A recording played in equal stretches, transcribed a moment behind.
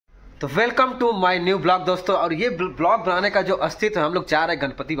तो welcome to my new blog दोस्तों। और ये ब्लॉग बनाने का जो अस्तित्व है, हम लोग जा रहे हैं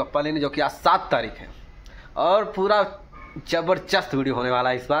गणपति बप्पा लेने, जो कि आज 7 तारीख है। और पूरा ज़बरदस्त वीडियो होने वाला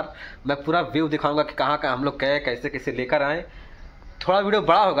है इस बार। मैं पूरा व्यू दिखाऊंगा कि कहाँ कहाँ हम लोग गए, कैसे कैसे लेकर आए। थोड़ा वीडियो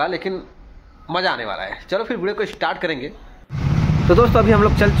बड़ा होगा लेकिन मज़ा आने वाला है। चलो फिर वीडियो को स्टार्ट करेंगे। तो दोस्तों अभी हम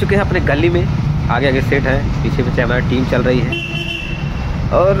लोग चल चुके हैं अपने गली में। आगे आगे सेट है, पीछे पीछे हमारी टीम चल रही है।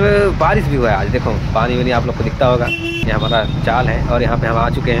 और बारिश भी हुआ है आज, देखो पानी वानी आप लोग को दिखता होगा। ये हमारा चाल है और यहाँ पे हम आ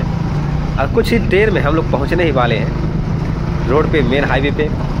चुके हैं। और कुछ ही देर में हम लोग पहुँचने ही वाले हैं रोड पे, मेन हाईवे पे।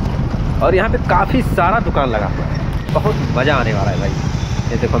 और यहाँ पे काफ़ी सारा दुकान लगा हुआ है, बहुत मज़ा आने वाला है भाई।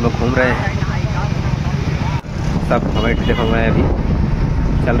 ये देखो हम लोग घूम रहे हैं सब। हमारे देखो मैं अभी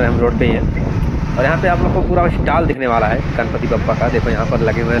चल रहे हैं, हम रोड पे ही हैं। और यहाँ पे आप लोग को पूरा स्टॉल दिखने वाला है गणपति बप्पा का। देखो यहाँ पर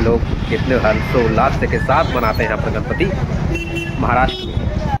लगे हुए हैं लोग, कितने हर्षोल्लास के साथ मनाते हैं यहाँ पर गणपति महाराष्ट्र में।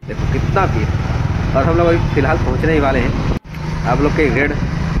 देखो कितना भीड़। और हम लोग अभी फ़िलहाल पहुँचने ही वाले हैं। आप लोग के रेड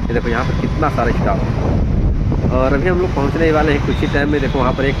ये देखो यहाँ पर कितना सारा स्टॉल। और अभी हम लोग पहुँचने ही वाले हैं कुछ ही टाइम में। देखो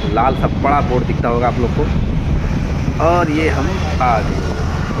वहाँ पर एक लाल सा बड़ा बोर्ड दिखता होगा आप लोग को। और ये हम आ गए,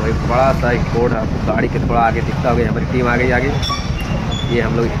 तो एक बड़ा सा एक बोर्ड है गाड़ी के थोड़ा आगे दिखता होगा। हमारी टीम आ गई आगे। ये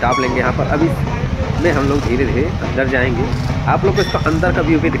हम लोग स्टॉप लेंगे यहाँ पर। अभी में हम लोग धीरे धीरे अंदर जाएंगे। आप लोग को इसका अंदर का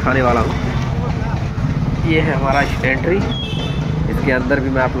व्यू भी दिखाने वाला हूँ। ये है हमारा एंट्री। इसके अंदर भी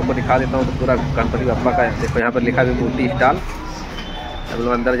मैं आप लोग को दिखा देता हूँ। तो पूरा गणपति बप्पा का देखो यहाँ पर लिखा है मूर्ति स्टॉल। हम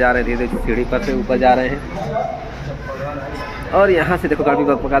लोग अंदर जा रहे हैं, धीरे धीरे सीढ़ी पर से ऊपर जा रहे हैं। और यहाँ से देखो गणपति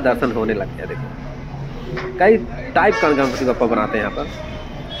बप्पा का दर्शन होने लग गया। देखो कई टाइप का गणपति बप्पा बनाते हैं यहाँ पर।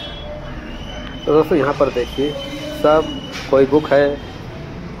 तो दोस्तों यहाँ पर देखिए सब, कोई बुक है,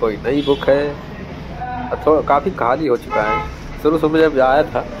 कोई नई बुक है। थोड़ा काफ़ी खाली हो चुका है। शुरू में जब आया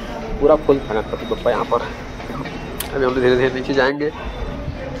था पूरा फुल था गणपति बप्पा यहाँ पर। अभी हम धीरे धीरे नीचे जाएंगे।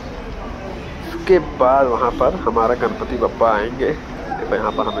 उसके बाद वहाँ पर हमारा गणपति बप्पा आएंगे। देखो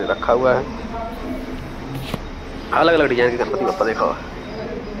यहाँ पर हमने रखा हुआ है अलग अलग डिजाइन के गणपति बप्पा। देखो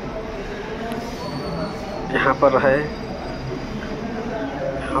यहाँ पर है,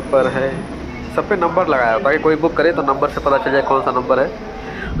 यहाँ पर है। सब पे नंबर लगाया होता है, कोई बुक करे तो नंबर से पता चल जाए कौन सा नंबर है।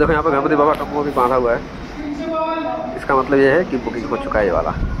 देखो यहाँ पर गणपति बाबा का मुँह भी बांधा हुआ है। इसका मतलब ये है कि बुकिंग हो चुका है ये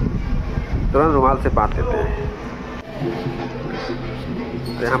वाला। तुरंत रुमाल से बांध देते हैं।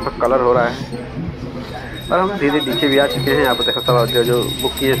 तो यहाँ पर कलर हो रहा है। और हम धीरे नीचे भी आ चुके हैं। यहाँ पर देखो सब जो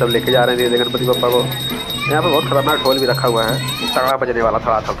बुक किए सब लेके जा रहे हैं धीरे गणपति बप्पा को। यहाँ पर बहुत खतरनाक ढोल भी रखा हुआ है, तगड़ा बजने वाला।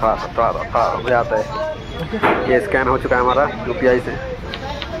 थोड़ा मजा आता है। ये स्कैन हो चुका है हमारा UPI से।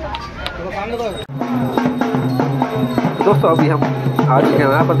 तो दोस्तों अभी हम आ चुके हैं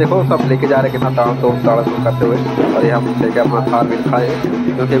यहाँ पर। देखो सब लेके जा रहे हैं कितना ताड़ा करते हुए। और ये हम लेके अपना थार भी दिखाए,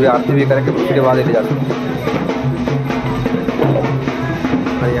 क्योंकि अभी आरती भी करेंगे, उसके बाद ले जाते हैं।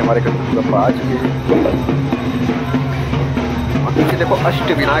 ये हमारे गणपति बप्पा आ चुके हैं। और पीछे देखो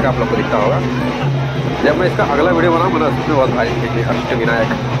अष्टविनायक आप लोग को दिखता होगा। जब मैं इसका अगला वीडियो बनाऊँ ना, उसमें बहुत भारी देखिए अष्टविनायक।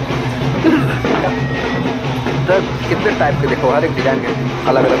 कितने टाइप के देखो, हर एक डिजाइन के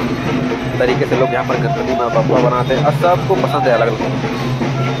अलग अलग तरीके से लोग यहाँ पर गणपति बप्पा बनाते हैं। और सबको पसंद है अलग अलग।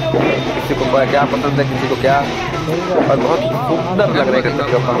 किसी को क्या पसंद है, किसी को क्या। और बहुत सुंदर लग रहे हैं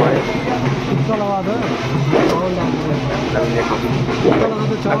गणपति बप्पा हमारे।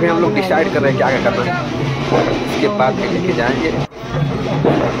 अभी हम लोग डिसाइड कर रहे हैं क्या क्या करना है, उसके बाद भी लेके जाएंगे।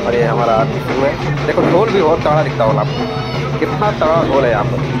 और ये हमारा आरती शुरू है। देखो ढोल भी बहुत तगड़ा दिखता होगा आपको, कितना तगड़ा ढोल है यहाँ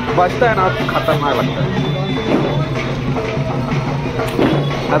पर। बजता है ना, खतरनाक लगता है।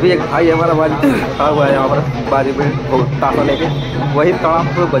 अभी एक भाई हमारा बाजी खड़ा हुआ है यहाँ पर, बाजी में ताशा लेके। वही ताड़ा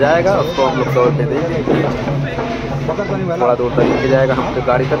को बजाएगा, उसको हम लोग 100 रुपये देंगे। थोड़ा दूर तक लेके जाएगा हम तो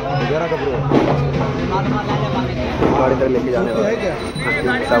गाड़ी तक लेके जाने वाला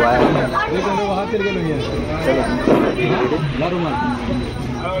सब आया।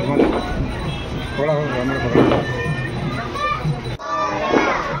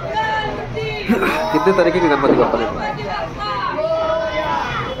 कितने तरीके के गणपति बप्पा देखो,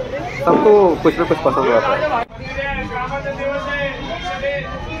 सबको कुछ ना कुछ पसंद आता है।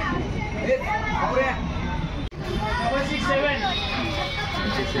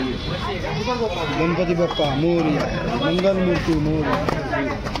 गणपति बप्पा मोरया, मंगल मूर्ति मोरया।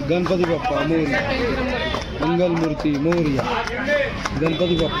 गणपति बप्पा मोरया, मंगल मूर्ति मोरया।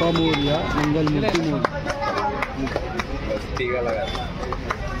 गणपति बप्पा मोरया, मंगल मूर्ति मोरया।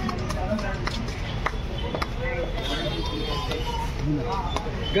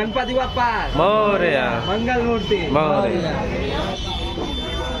 गणपति बप्पा मोरया, मंगल मूर्ति मोरया।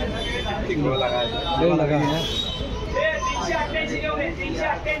 लगा है।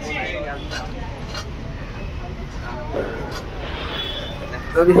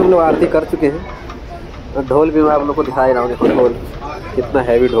 अभी हम लोग आरती कर चुके हैं। ढोल भी मैं आप लोग को दिखा ही रहा हूँ। देखो ढोल कितना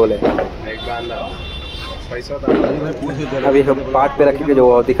हैवी ढोल है। अभी हम पार्ट पे रखेंगे,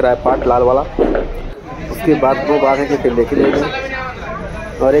 जो दिख रहा है पार्ट लाल वाला। उसके बाद वो बात है कि फिर लेके जाएंगे।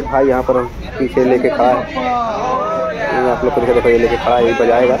 और एक भाई यहाँ पर पीछे लेके खड़ा है, आप लोग को देखो ये लेके खड़ा है, ये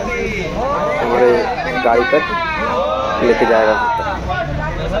बजाएगा हमारे गाड़ी तक लेके जाएगा।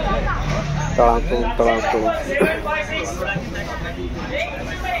 तड़ाम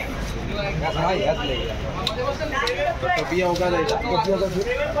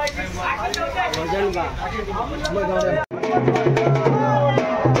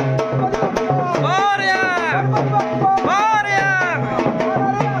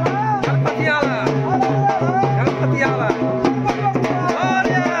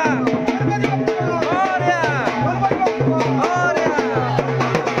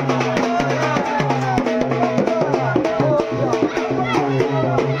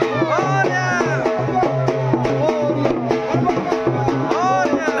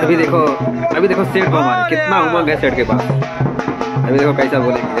अभी देखो सेठ को हमारे कितना उमंग है सेठ के पास। अभी देखो कैसा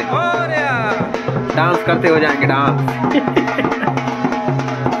बोलेंगे, डांस करते हो जाएंगे डांस।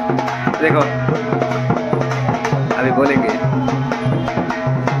 देखो अभी बोलेंगे,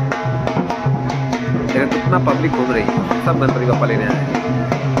 देखो कितना पब्लिक घूम रही है, सब गणपति बप्पा लेने आए हैं।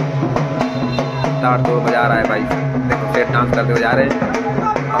 ताड़ तो बजा रहा है भाई, देखो सेठ डांस करते हुए जा रहे हैं।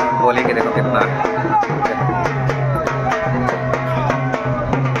 बोलेंगे देखो कितना है,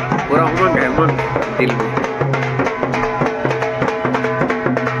 पूरा उमंग है, उमंग दिल में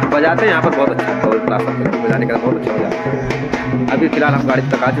बजाते हैं। यहाँ पर बहुत अच्छा बजाने का बहुत अच्छा हो जाता है। अभी फिलहाल हम गाड़ी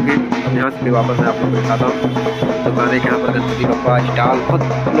तक आ चुके हैं। अब यहाँ से फिर वापस मैं आप लोग को दिखाता हूँ दुकान के। यहाँ पर गणपति बप्पा स्टॉल बहुत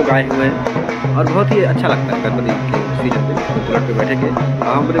लोग आए हुए हैं और बहुत ही अच्छा लगता है गणपति के सीजन में। बुलेट पे बैठेंगे,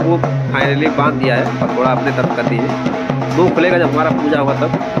 हमने वो फाइनली बांध दिया है और थोड़ा अपने तरफ कर दिए। मुँह खुलेगा जब हमारा पूजा होगा,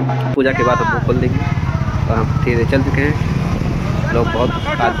 तब पूजा के बाद हम मुँह खोल देंगे। और हम धीरे चल चुके हैं, लोग बहुत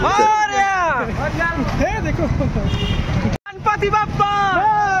देखो गणपति बप्पा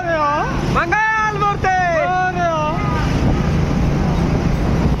मंगल मूर्ति।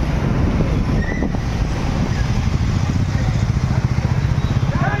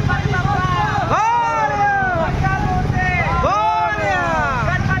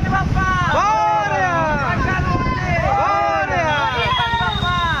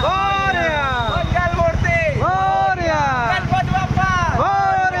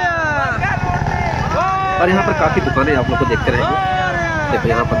 और यहाँ पर काफ़ी दुकानें आप लोग को देखते रहेंगे। देखो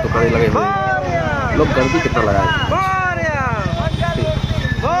यहाँ पर दुकानें लगे हुए हैं, लोग गर्दी कितना लगाए,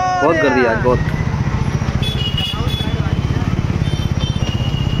 बहुत गर्दी आज बहुत।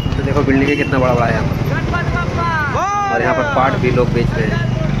 तो देखो बिल्डिंग कितना बड़ा बड़ा है यहाँ पर। और यहाँ पर पार्ट भी लोग बेच रहे हैं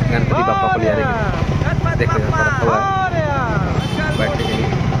गणपति बप्पा को ले जाने के लिए। देखो यहाँ पर रखा हुआ है बैठने के लिए।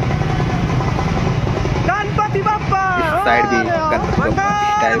 गणपति बप्पा साइड भी गणपति बप्पा,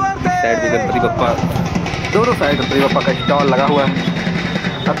 साइड भी गणपति बप्पा, दोनों साइड गणपति बप्पा का स्टॉल लगा हुआ है।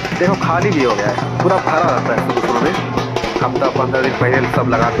 अब देखो खाली भी हो गया है, पूरा भरा रहता है शुरू में। हफ्ता 15 दिन पहले सब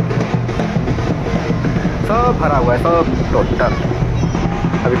लगा चुके हैं, सब भरा हुआ है, सब टोटल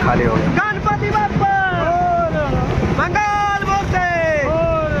अभी खाली हो गया। गणपति बप्पा मंगल मूर्ति।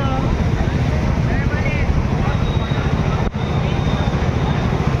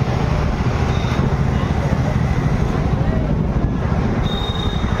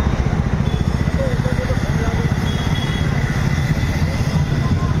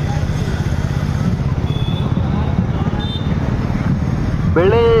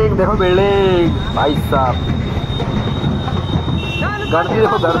 बिल्डिंग देखो, बिल्डिंग भाई साहब, गर्दी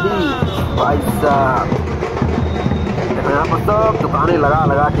देखो गर्दी भाई साहब। देखो यहाँ पर सब दुकानें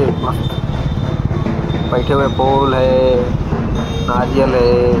लगा के मस्त बैठे हुए, फूल है, नारियल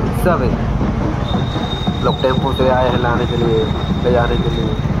है, सब है। लोग टेम्पो से आए हैं लाने के लिए, ले जाने के लिए।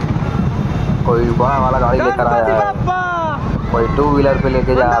 कोई बड़ा वाला गाड़ी लेकर आया है, कोई 2 व्हीलर पे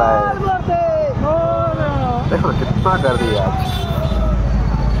लेके जा रहा है। देखो कितना गर्दी है आज,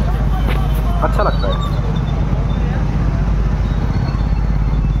 अच्छा लगता है।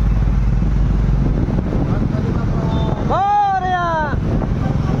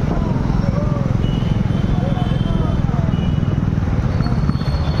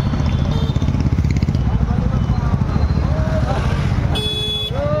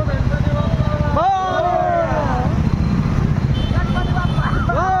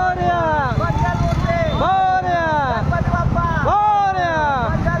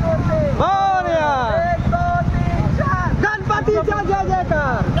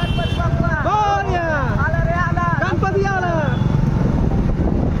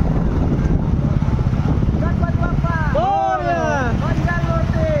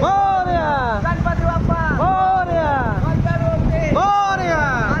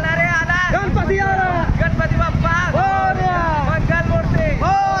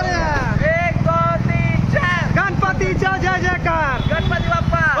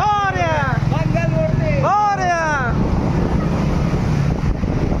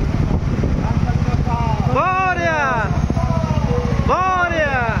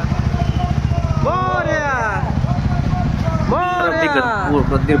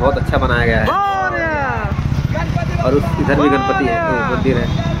 मंदिर बहुत अच्छा बनाया गया है और उस इधर भी गणपति है तो मंदिर है,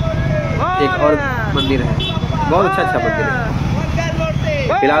 एक और मंदिर है, बहुत अच्छा मंदिर है।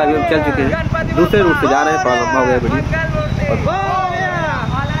 फिलहाल अभी हम चल चुके हैं, दूसरे रूट से जा रहे हैं, थोड़ा लंबा हो गया वीडियो।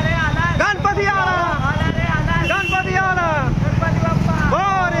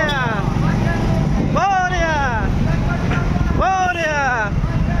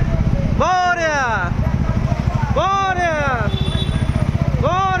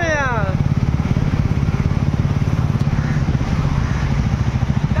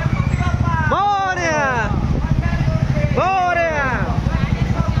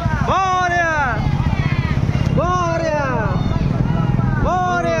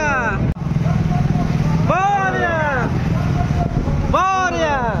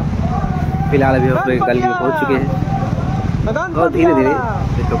 फिलहाल अभी हम अपने गली में पहुंच चुके हैं और धीरे धीरे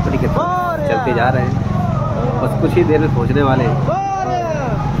कंपनी के तरफ चलते जा रहे हैं। बस कुछ ही देर में पहुंचने वाले हैं।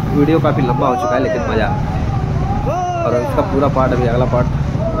 वीडियो काफ़ी लंबा हो चुका है लेकिन मज़ा, और इसका पूरा पार्ट अभी अगला पार्ट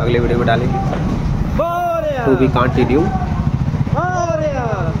अगले वीडियो में डालेंगे। To be continue.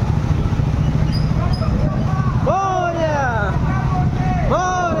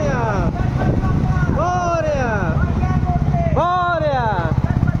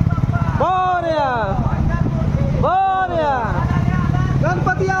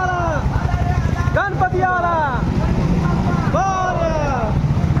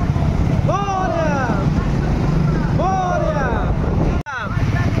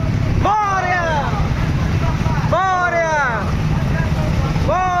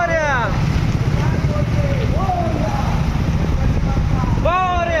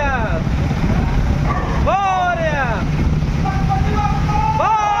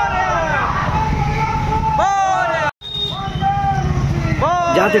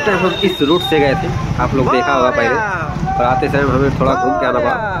 जाते टाइम हम इस रूट से गए थे, आप लोग देखा होगा पहले, और आते समय हमें थोड़ा घूम के आना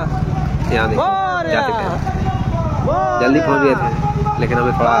पड़ा। यहाँ देखो जाते टाइम जल्दी पहुँच गए थे लेकिन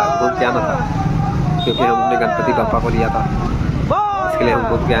हमें थोड़ा घूम के आना था क्योंकि हमने गणपति बप्पा को लिया था, इसके लिए हम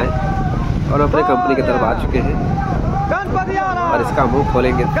घूम के आए और अपने कंपनी की तरफ आ चुके हैं और इसका मुंह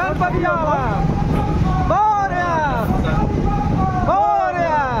खोलेंगे।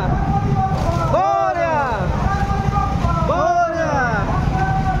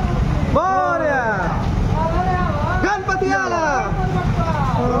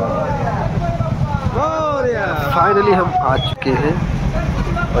 फाइनली हम आ चुके हैं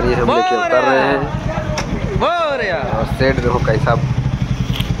और ये हम लेके उतर रहे हैं और सेट देखो कैसा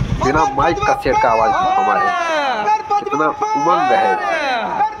बिना माइक का सेट का आवाज हमारे कितना उमंग है।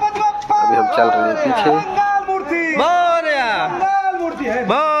 अभी हम चल रहे हैं पीछे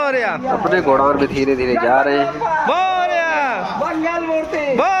अपने गोडाउन में धीरे धीरे जा रहे हैं।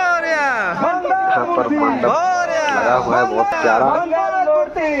 यहाँ पर मंडप लगा हुआ है बहुत प्यारा।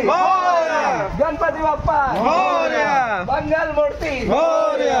 गणपति बप्पा मोरया, मंगल मूर्ति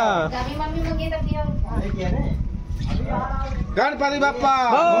मोरया, गणपति बप्पा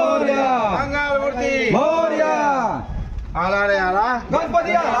मोरया, मंगल मूर्ति मोरया। आला रे आला,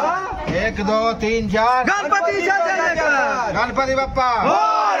 गणपति आला, 1 2 3 4 गणपति गणपति बप्पा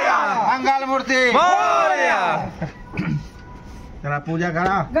मोरया, मंगल मूर्ति मोरया। जरा पूजा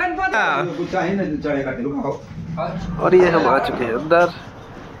करा गणपति। और ये हम आ चुके हैं अंदर।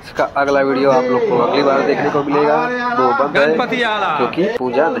 इसका अगला वीडियो आप लोग को अगली बार देखने को मिलेगा। वो बंद है क्योंकि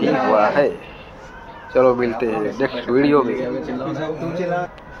पूजा नहीं हुआ है। चलो मिलते हैं नेक्स्ट वीडियो में।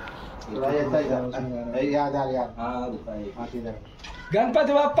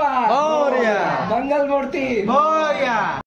 गणपति बप्पा मोरया, मंगल मूर्ति मोरया।